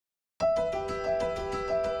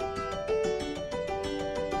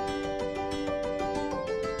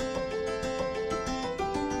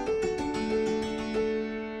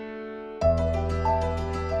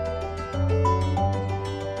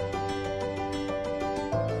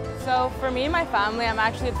So for me and my family, I'm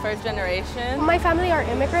actually the first generation. My family are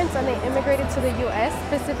immigrants and they immigrated to the U.S.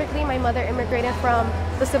 Specifically, my mother immigrated from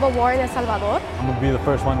the Civil War in El Salvador. I'm going to be the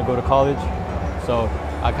first one to go to college, so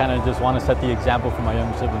I kind of just want to set the example for my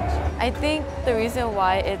younger siblings. I think the reason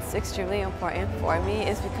why it's extremely important for me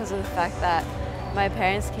is because of the fact that my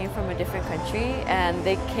parents came from a different country and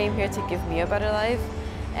they came here to give me a better life.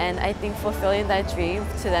 And I think fulfilling that dream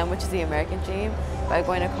to them, which is the American dream, by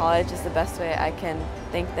going to college is the best way I can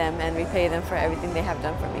thank them and repay them for everything they have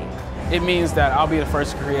done for me. It means that I'll be the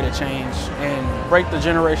first to create a change and break the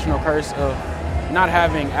generational curse of not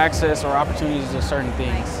having access or opportunities to certain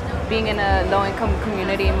things. Being in a low-income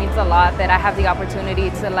community means a lot that I have the opportunity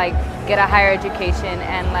to get a higher education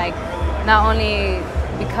and not only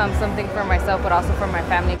become something for myself but also for my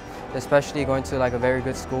family. Especially going to a very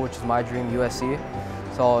good school, which is my dream, USC.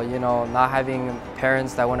 So, not having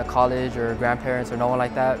parents that went to college or grandparents or no one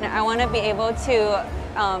like that. I want to be able to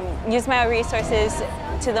use my resources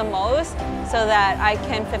to the most so that I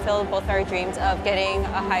can fulfill both our dreams of getting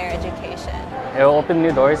a higher education. It will open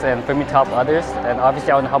new doors and for me to help others, and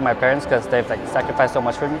obviously I want to help my parents because they've sacrificed so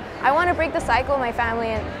much for me. I want to break the cycle in my family,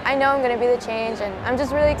 and I know I'm going to be the change, and I'm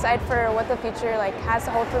just really excited for what the future has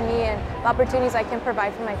to hold for me and the opportunities I can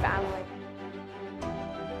provide for my family.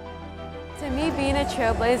 To me, being a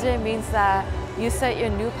trailblazer means that you set your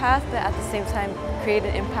new path, but at the same time create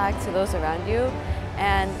an impact to those around you.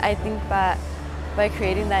 And I think that by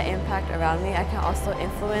creating that impact around me, I can also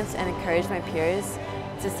influence and encourage my peers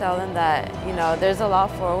to tell them that, there's a lot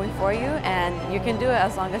forward for you and you can do it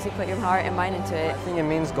as long as you put your heart and mind into it. I think it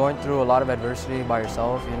means going through a lot of adversity by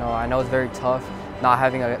yourself. I know it's very tough not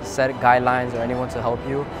having a set guidelines or anyone to help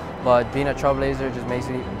you, but being a trailblazer just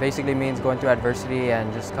basically means going through adversity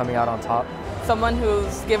and just coming out on top. Someone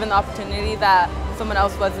who's given the opportunity that someone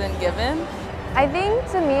else wasn't given. I think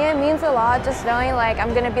to me it means a lot just knowing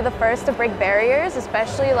I'm going to be the first to break barriers,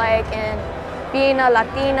 especially in being a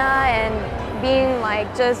Latina and being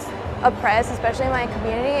just oppressed, especially in my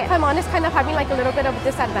community. If I'm honest, kind of having a little bit of a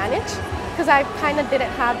disadvantage because I kind of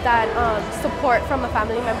didn't have that support from a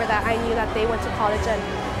family member that I knew that they went to college and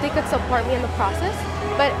they could support me in the process.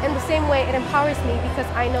 But in the same way, it empowers me because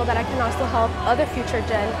I know that I can also help other future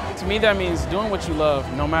gen. To me, that means doing what you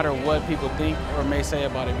love, no matter what people think or may say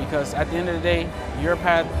about it, because at the end of the day, your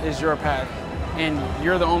path is your path, and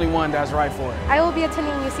you're the only one that's right for it. I will be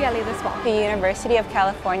attending UCLA this fall. The University of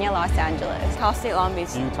California, Los Angeles. Cal State Long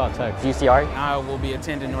Beach. Utah Tech. UCR. I will be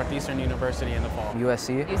attending Northeastern University in the fall.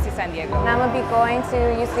 USC. UC San Diego. And I'm going to be going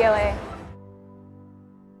to UCLA.